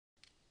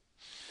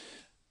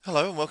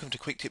Hello and welcome to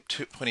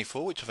QuickTip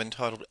 24, which I've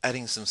entitled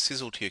Adding Some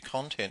Sizzle to Your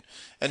Content.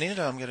 And in it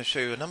I'm going to show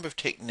you a number of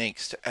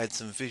techniques to add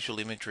some visual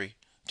imagery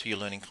to your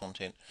learning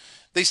content.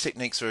 These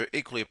techniques are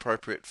equally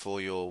appropriate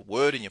for your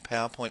Word and your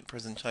PowerPoint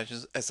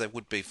presentations as they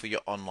would be for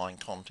your online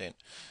content.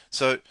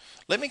 So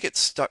let me get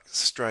stuck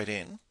straight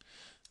in.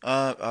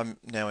 I'm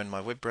now in my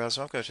web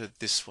browser. I'll go to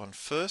this one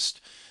first.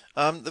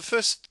 The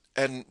first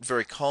and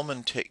very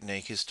common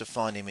technique is to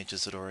find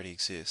images that already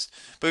exist.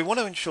 But we want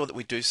to ensure that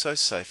we do so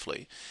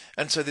safely.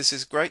 And so there's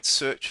this great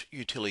search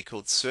utility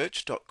called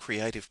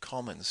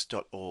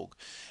search.creativecommons.org.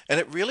 And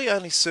it really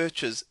only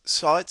searches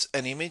sites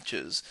and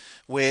images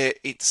where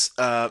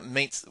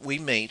we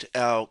meet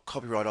our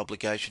copyright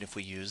obligation if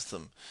we use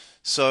them.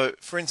 So,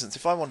 for instance,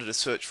 if I wanted to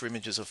search for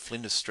images of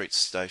Flinders Street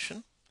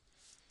Station,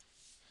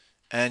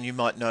 and you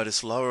might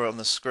notice lower on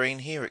the screen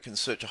here it can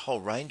search a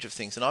whole range of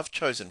things, and I've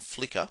chosen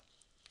Flickr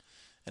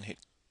and hit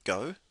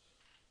go,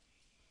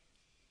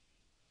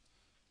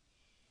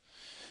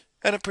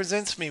 and it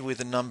presents me with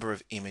a number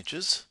of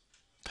images.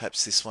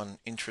 Perhaps this one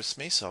interests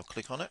me, so I'll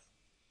click on it.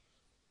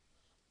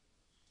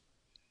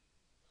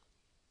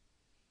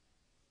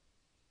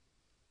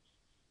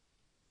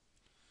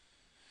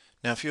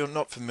 Now if you're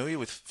not familiar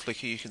with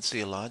Flickr, you can see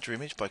a larger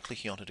image by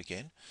clicking on it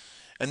again,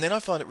 and then I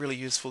find it really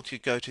useful to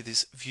go to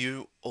this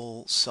View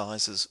All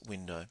Sizes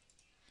window.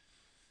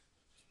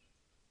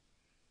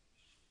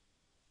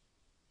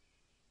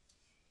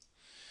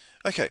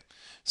 Okay,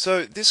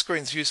 so this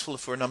screen's useful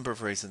for a number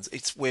of reasons.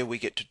 It's where we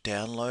get to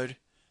download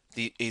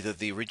either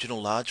the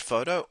original large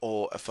photo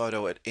or a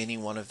photo at any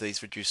one of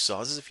these reduced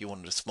sizes if you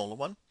wanted a smaller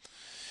one.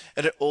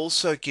 And it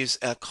also gives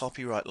our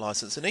copyright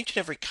license. In each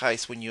and every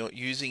case when you're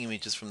using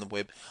images from the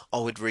web, I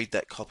would read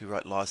that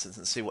copyright license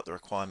and see what the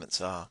requirements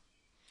are.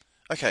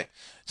 Okay,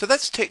 so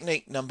that's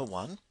technique number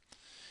one.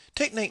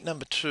 Technique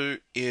number two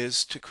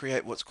is to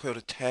create what's called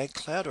a tag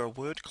cloud or a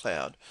word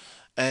cloud.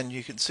 And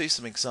you can see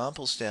some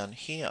examples down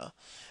here.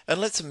 And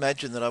let's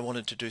imagine that I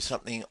wanted to do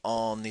something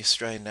on the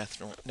Australian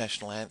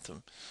National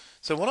Anthem.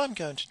 So what I'm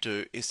going to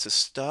do is to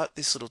start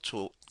this little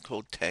tool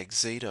called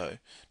Tagxedo,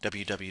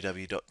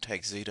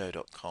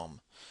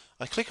 www.tagxedo.com.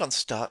 I click on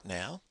Start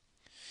Now.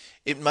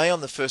 It may on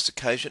the first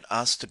occasion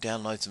ask to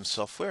download some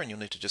software, and you'll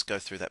need to just go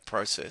through that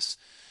process.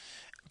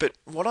 But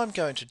what I'm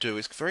going to do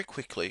is very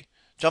quickly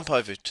jump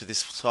over to this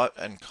site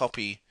and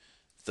copy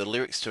the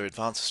lyrics to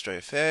Advance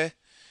Australia Fair.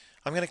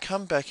 I'm going to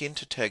come back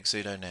into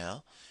Tagxedo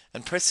now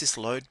and press this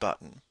load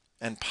button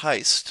and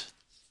paste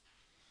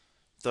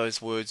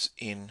those words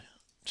in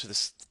to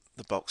the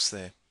box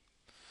there.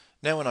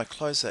 Now when I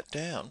close that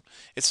down,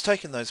 it's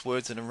taken those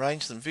words and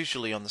arranged them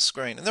visually on the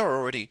screen, and they're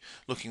already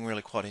looking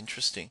really quite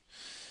interesting.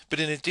 But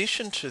in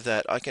addition to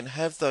that, I can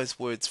have those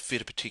words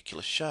fit a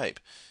particular shape,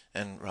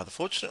 and rather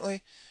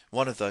fortunately,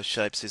 one of those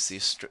shapes is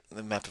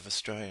the map of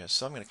Australia,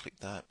 so I'm going to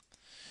click that.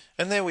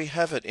 And there we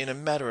have it in a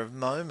matter of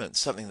moments,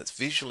 something that's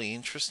visually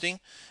interesting,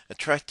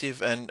 attractive,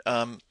 and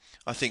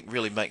I think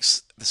really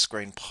makes the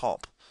screen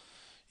pop.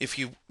 If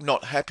you're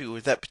not happy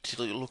with that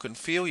particular look and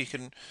feel, you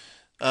can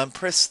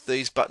press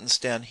these buttons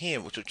down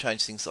here, which will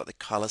change things like the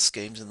colour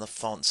schemes and the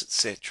fonts,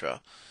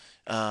 etc.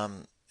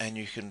 And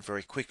you can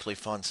very quickly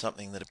find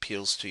something that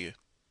appeals to you.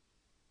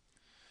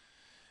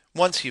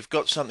 Once you've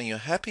got something you're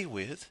happy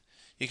with,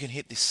 you can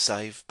hit this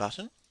Save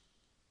button.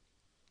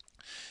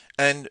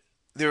 And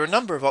there are a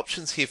number of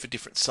options here for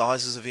different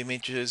sizes of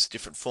images,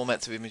 different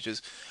formats of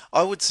images.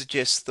 I would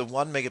suggest the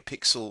 1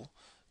 megapixel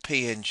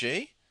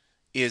PNG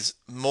is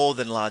more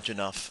than large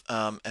enough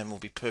and will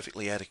be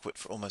perfectly adequate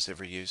for almost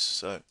every use.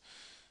 So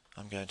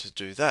I'm going to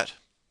do that.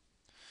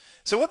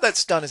 So what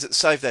that's done is it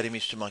saved that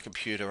image to my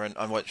computer, and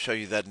I won't show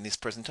you that in this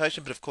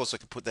presentation, but of course I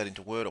can put that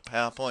into Word or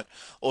PowerPoint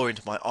or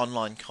into my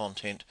online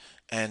content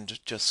and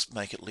just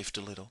make it lift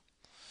a little.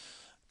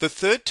 The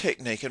third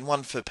technique, and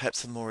one for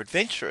perhaps the more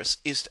adventurous,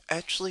 is to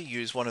actually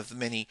use one of the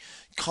many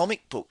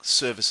comic book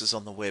services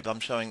on the web.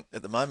 I'm showing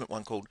at the moment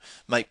one called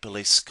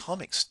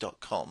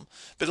MakeBeliefsComics.com,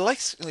 but it'll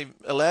actually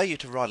allow you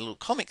to write a little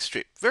comic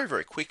strip very,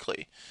 very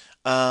quickly,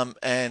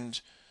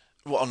 and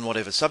on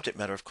whatever subject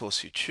matter, of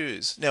course, you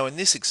choose. Now, in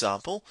this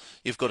example,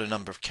 you've got a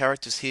number of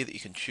characters here that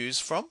you can choose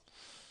from.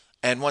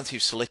 And once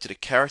you've selected a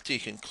character, you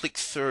can click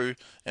through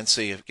and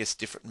see, I guess,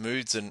 different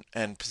moods and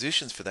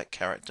positions for that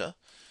character.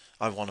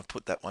 I want to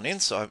put that one in,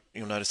 so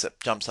you'll notice that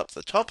jumps up to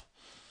the top.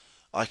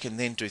 I can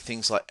then do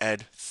things like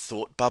add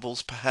thought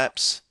bubbles,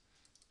 perhaps,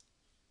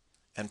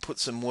 and put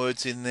some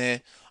words in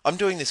there. I'm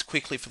doing this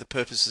quickly for the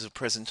purposes of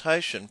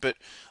presentation, but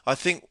I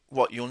think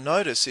what you'll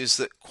notice is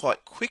that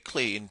quite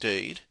quickly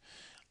indeed,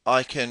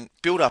 I can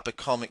build up a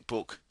comic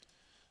book,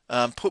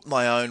 put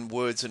my own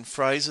words and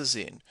phrases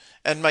in,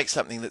 and make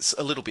something that's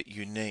a little bit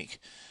unique.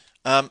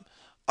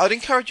 I'd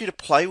encourage you to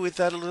play with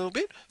that a little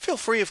bit. Feel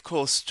free, of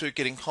course, to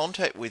get in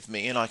contact with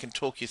me, and I can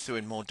talk you through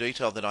in more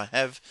detail than I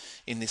have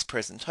in this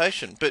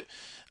presentation. But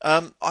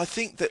I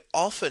think that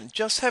often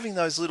just having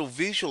those little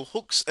visual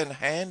hooks and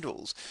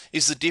handles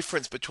is the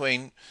difference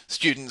between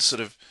students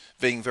sort of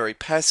being very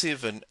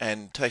passive and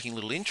taking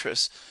little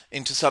interest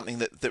into something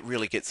that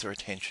really gets their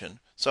attention.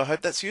 So I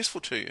hope that's useful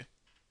to you.